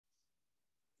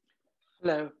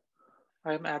Hello,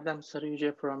 I'm Erdem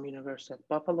Sariyuce from University of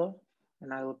Buffalo,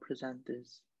 and I will present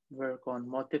this work on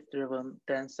motif-driven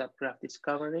dense subgraph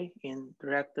discovery in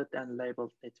directed and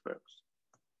labeled networks.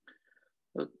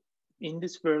 So in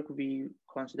this work, we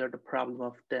consider the problem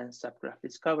of dense subgraph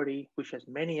discovery, which has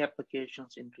many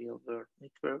applications in real-world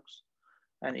networks,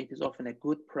 and it is often a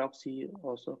good proxy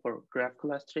also for graph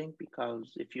clustering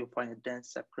because if you find a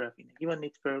dense subgraph in a given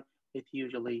network, it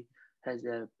usually has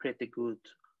a pretty good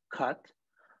cut.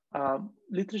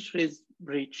 Literature is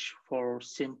rich for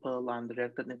simple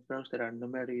undirected networks. There are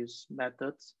numerous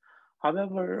methods.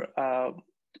 However,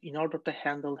 in order to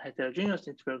handle heterogeneous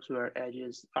networks where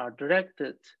edges are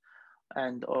directed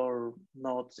and or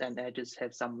nodes and edges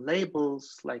have some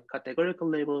labels like categorical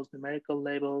labels, numerical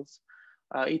labels,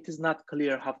 it is not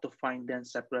clear how to find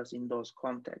dense subgraphs in those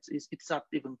contexts. It's not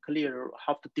even clear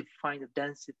how to define the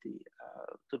density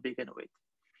to begin with.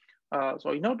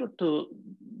 So in order to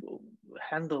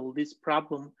handle this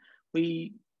problem,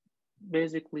 we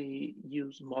basically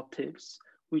use motifs,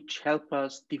 which help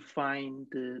us define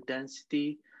the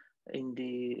density in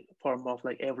the form of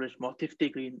like average motif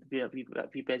degree.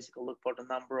 We basically look for the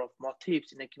number of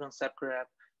motifs in a given subgraph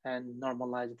and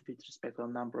normalize it with respect to the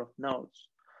number of nodes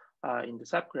in the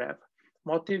subgraph.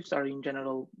 Motifs are in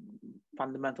general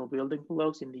fundamental building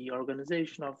blocks in the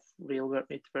organization of real-world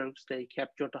networks. They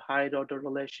capture the higher order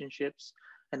relationships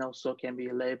and also can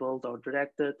be labeled or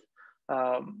directed.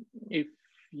 If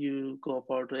you go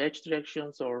for the edge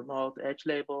directions or not edge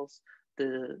labels,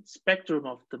 the spectrum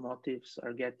of the motifs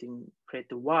are getting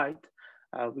pretty wide,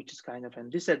 which is kind of a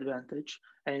disadvantage.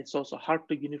 And it's also hard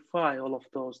to unify all of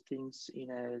those things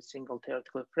in a single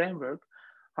theoretical framework.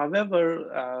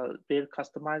 However, their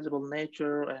customizable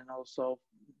nature and also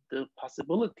the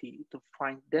possibility to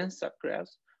find dense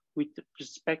subgraphs with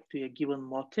respect to a given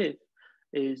motif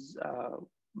is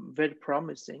very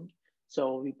promising.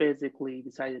 So we basically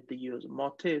decided to use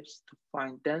motifs to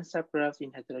find dense subgraphs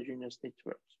in heterogeneous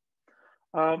networks.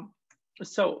 Um,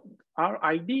 so our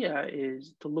idea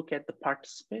is to look at the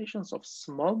participations of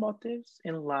small motifs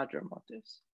in larger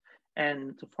motifs.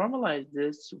 And to formalize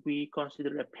this, we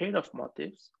consider a pair of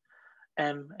motifs,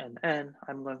 M and N.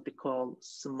 I'm going to call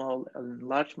small and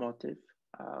large motif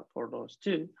for those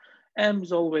two. M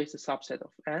is always a subset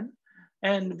of N.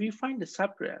 And we find the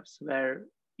subgraphs where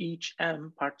each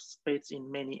M participates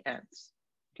in many N's,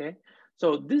 okay?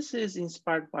 So this is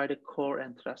inspired by the core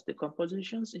and trust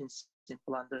decompositions in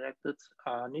simple undirected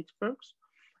networks.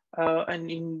 And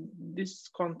in this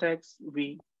context,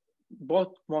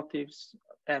 both motifs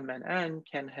M and N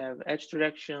can have edge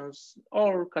directions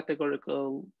or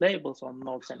categorical labels on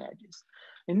nodes and edges.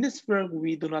 In this work,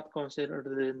 we do not consider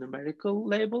the numerical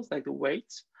labels like the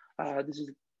weights. This is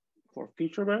for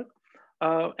future work.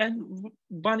 And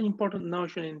one important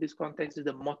notion in this context is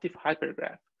the motif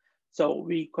hypergraph. So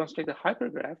we construct a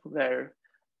hypergraph where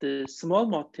the small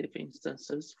motif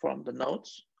instances from the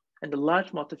nodes and the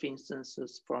large motif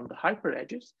instances from the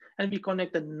hyperedges, and we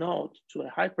connect the node to a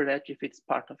hyperedge if it's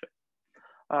part of it.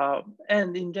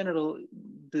 And in general,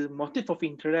 the motif of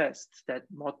interest, that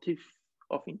motif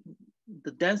of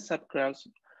the dense subgraphs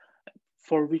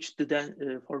for which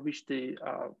the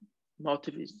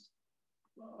motif is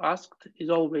asked is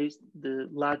always the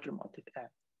larger motif M.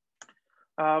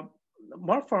 Uh,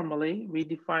 More formally, we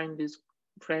define this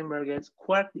framework as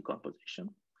quark decomposition.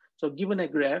 So given a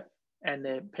graph and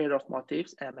a pair of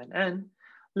motifs M and N,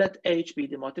 let H be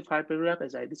the motif hypergraph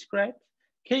as I described.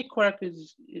 K quark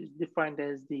is defined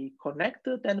as the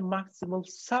connected and maximal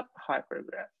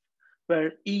sub-hypergraph,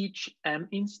 where each M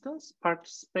instance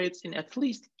participates in at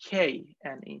least K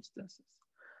N instances.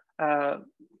 Uh,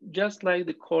 just like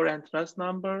the core and trust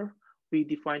number, we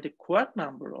define the quark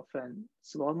number of a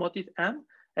small motif M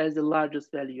as the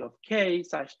largest value of K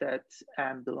such that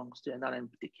M belongs to a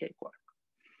non-empty K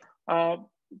quark.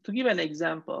 To give an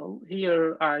example,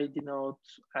 here I denote,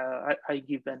 I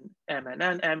give an M and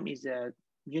N. M is a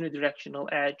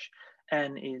unidirectional edge,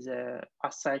 N is a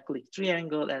acyclic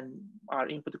triangle, and our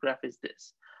input graph is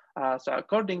this. So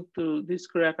according to this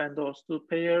graph and those two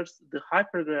pairs, the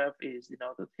hypergraph is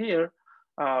denoted here.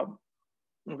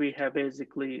 We have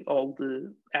basically all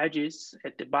the edges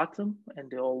at the bottom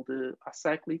and all the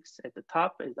acyclics at the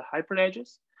top as the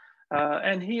hyperedges.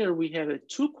 And here we have a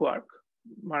two quark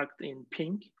marked in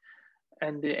pink,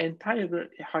 and the entire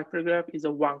hypergraph is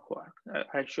a one quark.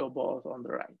 I show both on the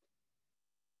right.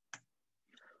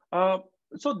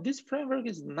 So this framework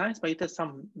is nice, but it has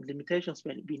some limitations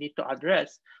we need to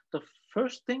address. The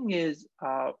first thing is,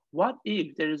 what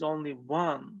if there is only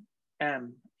one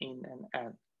M in an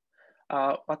N?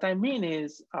 What I mean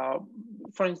is,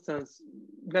 for instance,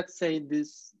 let's say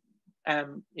this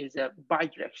M is a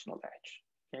bidirectional edge.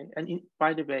 Okay, and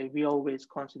by the way, we always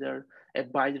consider a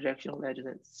bidirectional edge as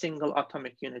a single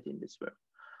atomic unit in this work.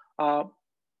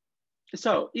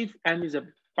 So if M is a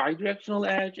bidirectional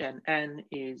edge and N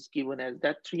is given as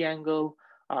that triangle,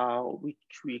 which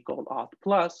we call alt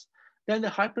plus, then the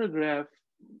hypergraph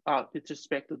with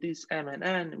respect to this M and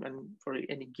N, and for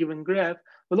any given graph,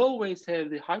 will always have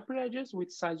the hyperedges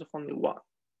with size of only one.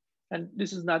 And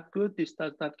this is not good. This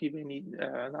does not give any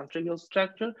non-trivial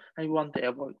structure, and we want to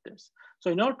avoid this. So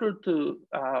in order to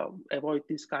avoid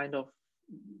this kind of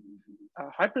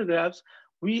hypergraphs,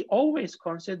 we always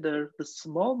consider the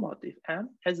small motif M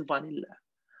as vanilla.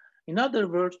 In other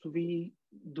words, we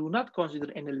do not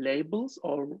consider any labels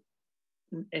or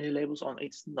any labels on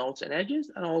its nodes and edges,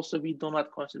 and also we do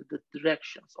not consider the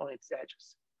directions on its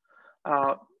edges.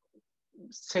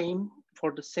 Same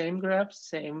for the same graph,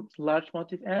 same large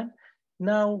motif M.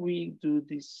 Now we do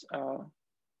this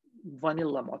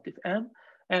vanilla motif M,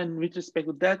 and with respect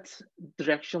to that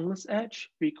directionless edge,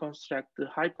 we construct the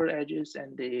hyper edges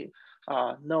and the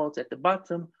nodes at the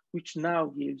bottom, which now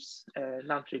gives a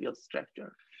non-trivial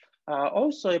structure.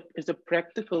 Also, as a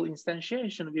practical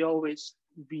instantiation,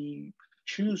 we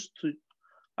choose to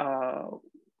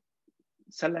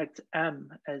select M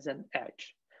as an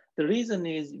edge. The reason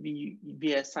is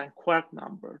we assign quark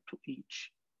number to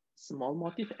each small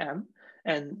motif M,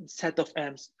 and set of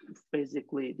M's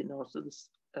basically denotes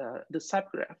the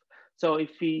subgraph. So if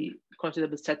we consider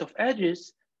the set of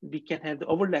edges, we can have the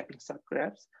overlapping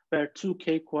subgraphs where two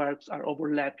K quarks are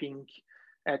overlapping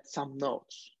at some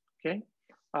nodes, okay?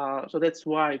 So that's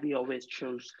why we always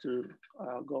choose to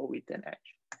go with an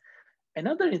edge.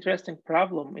 Another interesting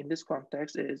problem in this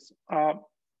context is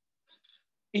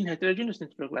in heterogeneous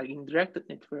networks, like in directed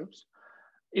networks,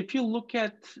 if you look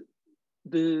at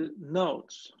the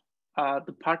nodes,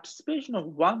 the participation of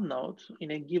one node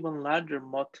in a given larger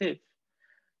motif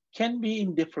can be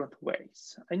in different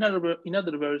ways. In other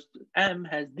words, M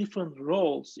has different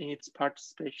roles in its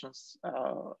participations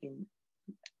in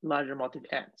larger motif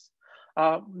N's.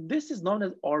 This is known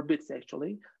as orbits,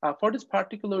 actually. For this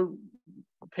particular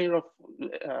pair of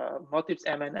motifs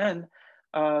M and N,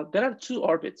 there are two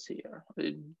orbits here.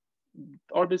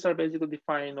 Orbits are basically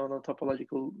defined on a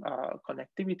topological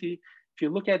connectivity. If you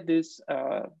look at this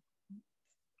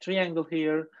triangle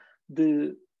here,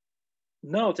 the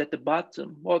nodes at the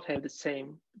bottom both have the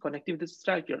same connectivity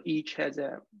structure. Each has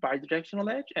a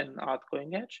bidirectional edge and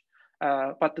outgoing edge,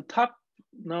 but the top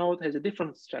node has a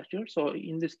different structure. So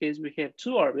in this case, we have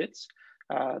two orbits,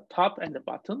 top and the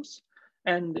bottoms.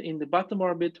 And in the bottom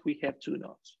orbit, we have two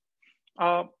nodes.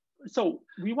 So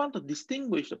we want to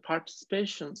distinguish the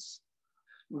participations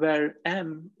where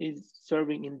M is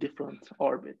serving in different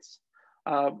orbits.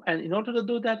 And in order to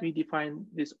do that, we define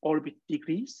this orbit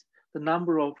degrees, the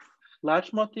number of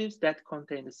large motifs that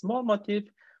contain a small motif,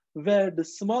 where the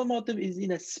small motif is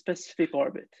in a specific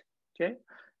orbit, okay?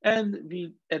 And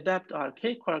we adapt our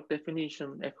K-quark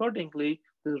definition accordingly.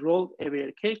 The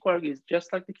role-aware K-quark is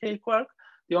just like the K-quark.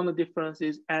 The only difference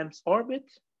is M's orbit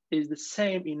is the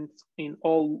same in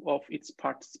all of its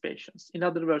participations. In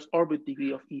other words, orbit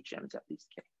degree of each M is at least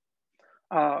K.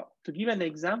 To give an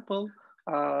example,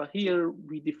 here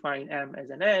we define M as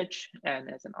an edge and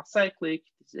as an acyclic.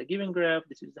 This is a given graph.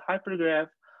 This is the hypergraph.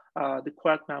 The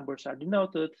quark numbers are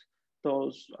denoted.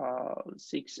 Those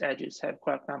 6 edges have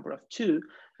quark number of 2.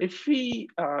 If we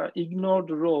ignore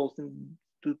the roles and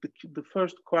the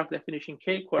first quark definition,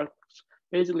 K quarks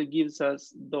basically gives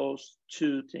us those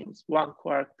 2 things: 1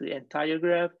 quark, the entire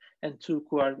graph, and 2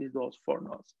 quark is those 4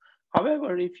 nodes.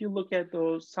 However, if you look at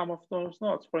some of those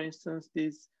nodes, for instance,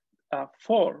 this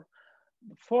 4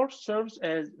 serves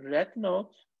as red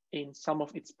node in some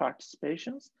of its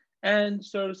participations and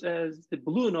serves as the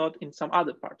blue node in some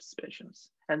other participations.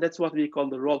 And that's what we call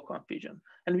the role confusion.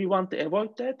 And we want to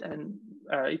avoid that. And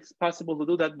it's possible to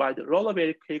do that by the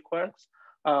role-aware K-quarks.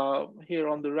 Here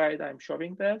on the right, I'm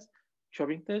showing this.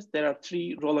 There are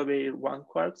 3 role-aware 1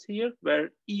 quarks here,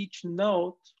 where each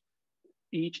node,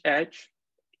 each edge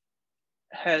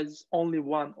has only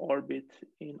 1 orbit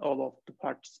in all of the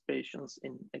participations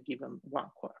in a given 1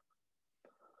 quark.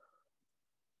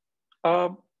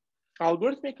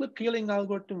 Algorithmically, peeling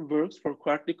algorithm works for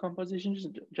quark decompositions,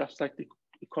 just like the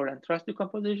current trust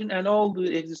decomposition, and all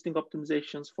the existing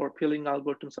optimizations for peeling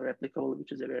algorithms are applicable,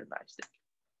 which is a very nice thing.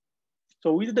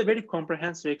 So we did a very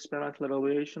comprehensive experimental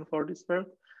evaluation for this work.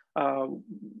 I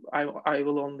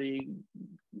will only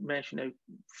mention a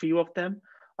few of them.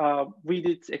 We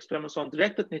did experiments on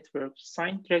directed networks,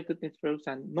 signed directed networks,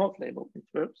 and not labeled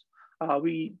networks.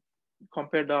 We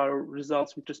compared our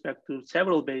results with respect to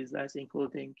several baselines,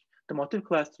 including the motif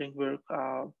clustering work,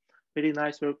 very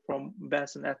nice work from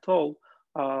Benson et al.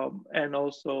 And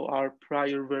also our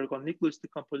prior work on nucleus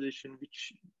decomposition,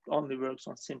 which only works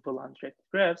on simple undirected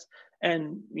graphs.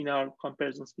 And in our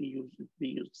comparisons, we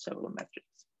used several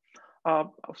metrics.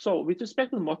 So with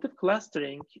respect to motif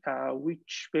clustering,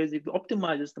 which basically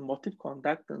optimizes the motif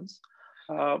conductance,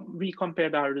 we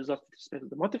compared our results with respect to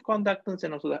the motif conductance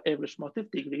and also the average motif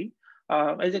degree.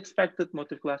 As expected,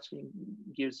 motif clustering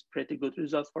gives pretty good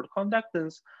results for the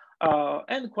conductance.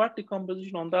 And quark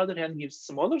decomposition, on the other hand, gives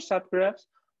smaller subgraphs,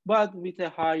 but with a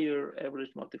higher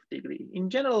average motif degree. In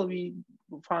general, we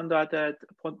found out that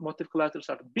motif clusters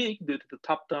are big due to the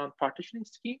top-down partitioning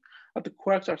scheme, but the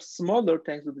quarks are smaller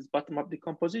thanks to this bottom-up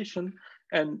decomposition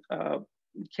and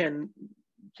can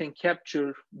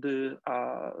capture the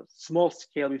small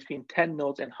scale between 10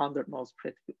 nodes and 100 nodes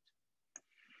pretty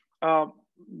good.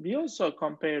 We also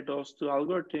compared those two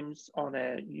algorithms on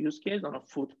a use case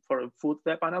for a food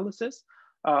web analysis.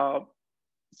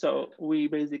 So we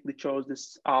basically chose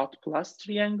this out plus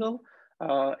triangle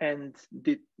and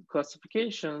did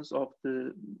classifications of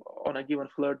on a given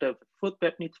food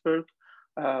web network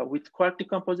with quark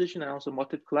decomposition and also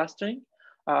motif clustering.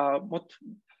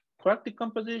 Quark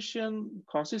decomposition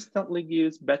consistently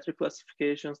gives better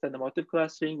classifications than the motif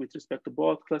clustering with respect to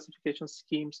both classification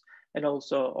schemes and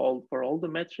also for all the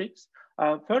metrics.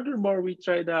 Furthermore, we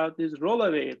tried out these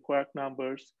rollaway quark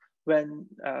numbers when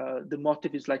the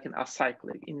motif is like an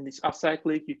acyclic. In this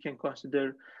acyclic, you can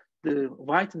consider the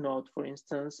white node, for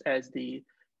instance, as the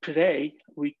prey,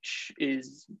 which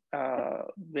is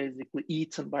basically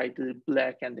eaten by the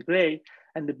black and the gray,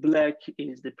 and the black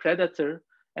is the predator,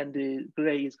 and the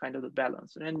gray is kind of the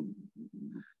balancer. And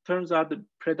turns out the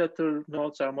predator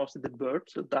nodes are mostly the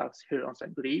birds, so ducks, herons,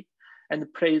 and grebe, and the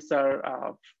preys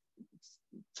are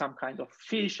some kind of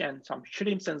fish and some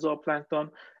shrimps and zooplankton.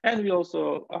 And we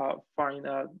also find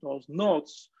those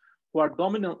nodes who are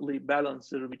dominantly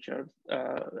balancer, which are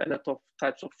a lot of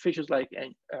types of fishes like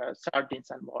sardines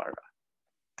and moara.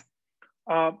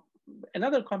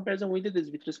 Another comparison we did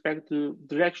is with respect to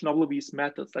direction oblivious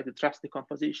methods like the trust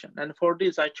decomposition. And for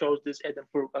this, I chose this Erdem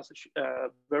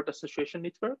word association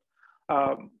network.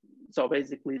 So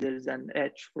basically, there is an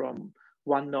edge from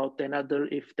one node to another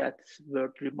if that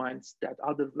word reminds that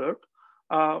other word.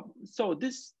 So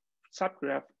this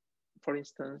subgraph, for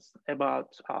instance, about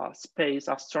space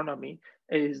astronomy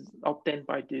is obtained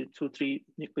by the 2-3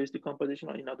 nucleus decomposition,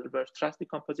 or in other words, trust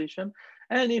decomposition.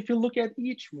 And if you look at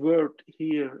each word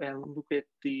here and look at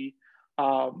the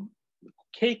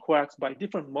K quarks by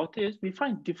different motifs, we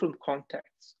find different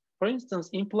contexts. For instance,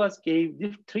 Impulse gave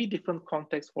 3 different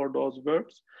contexts for those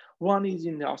words. One is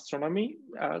in the astronomy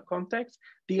context.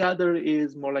 The other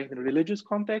is more like the religious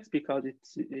context because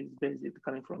it's basically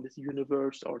coming from this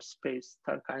universe or space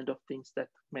kind of things that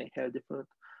may have different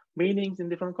meanings in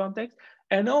different contexts.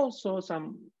 And also a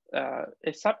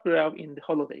subgraph in the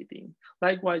holiday theme.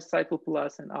 Likewise, Cycle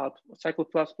Plus and Alt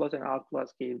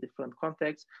Plus gave different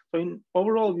contexts. So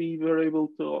overall, we were able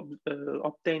to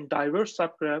obtain diverse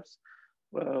subgraphs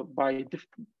by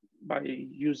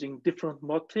using different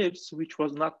motifs, which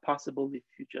was not possible if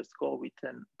you just go with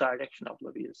a direction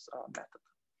oblivious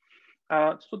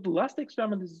method. So the last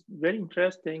experiment is very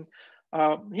interesting.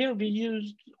 Here we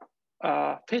used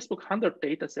Facebook 100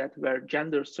 dataset where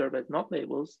genders serve as not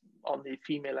labels, only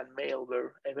female and male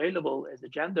were available as the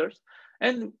genders.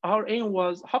 And our aim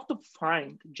was how to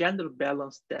find gender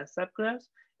balanced dense subgraphs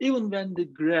even when the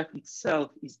graph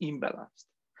itself is imbalanced.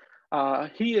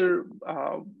 Here,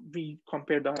 we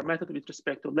compared our method with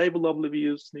respect to label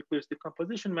oblivious nucleus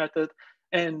decomposition method,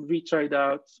 and we tried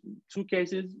out 2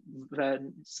 cases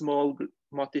when small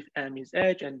motif M is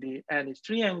edge and the N is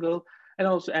triangle, and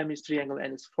also M is triangle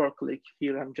and is forklick.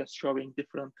 Here I'm just showing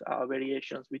different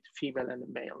variations with female and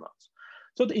male nodes.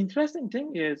 So the interesting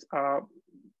thing is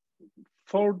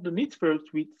for the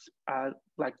networks with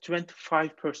like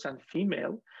 25%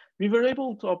 female, we were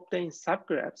able to obtain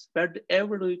subgraphs where the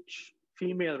average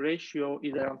female ratio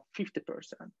is around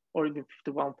 50% or even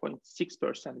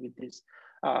 51.6% with this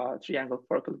triangle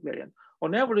forklick variant.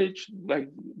 On average, like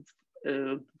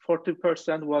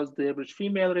 40% was the average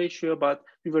female ratio, but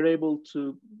we were able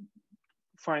to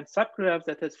find subgraphs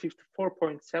that has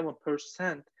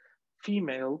 54.7%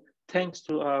 female thanks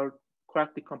to our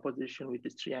quark decomposition with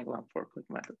this triangle and forklick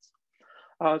methods.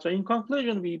 So in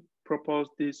conclusion, we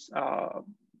proposed this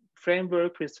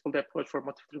framework, principled approach for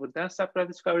motif-driven dense subgraph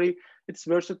discovery. It's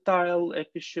versatile,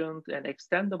 efficient, and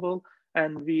extendable.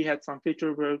 And we had some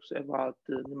feature works about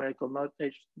the numerical node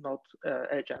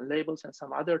edge and labels and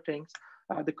some other things.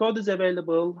 The code is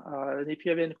available. And if you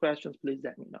have any questions, please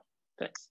let me know. Thanks.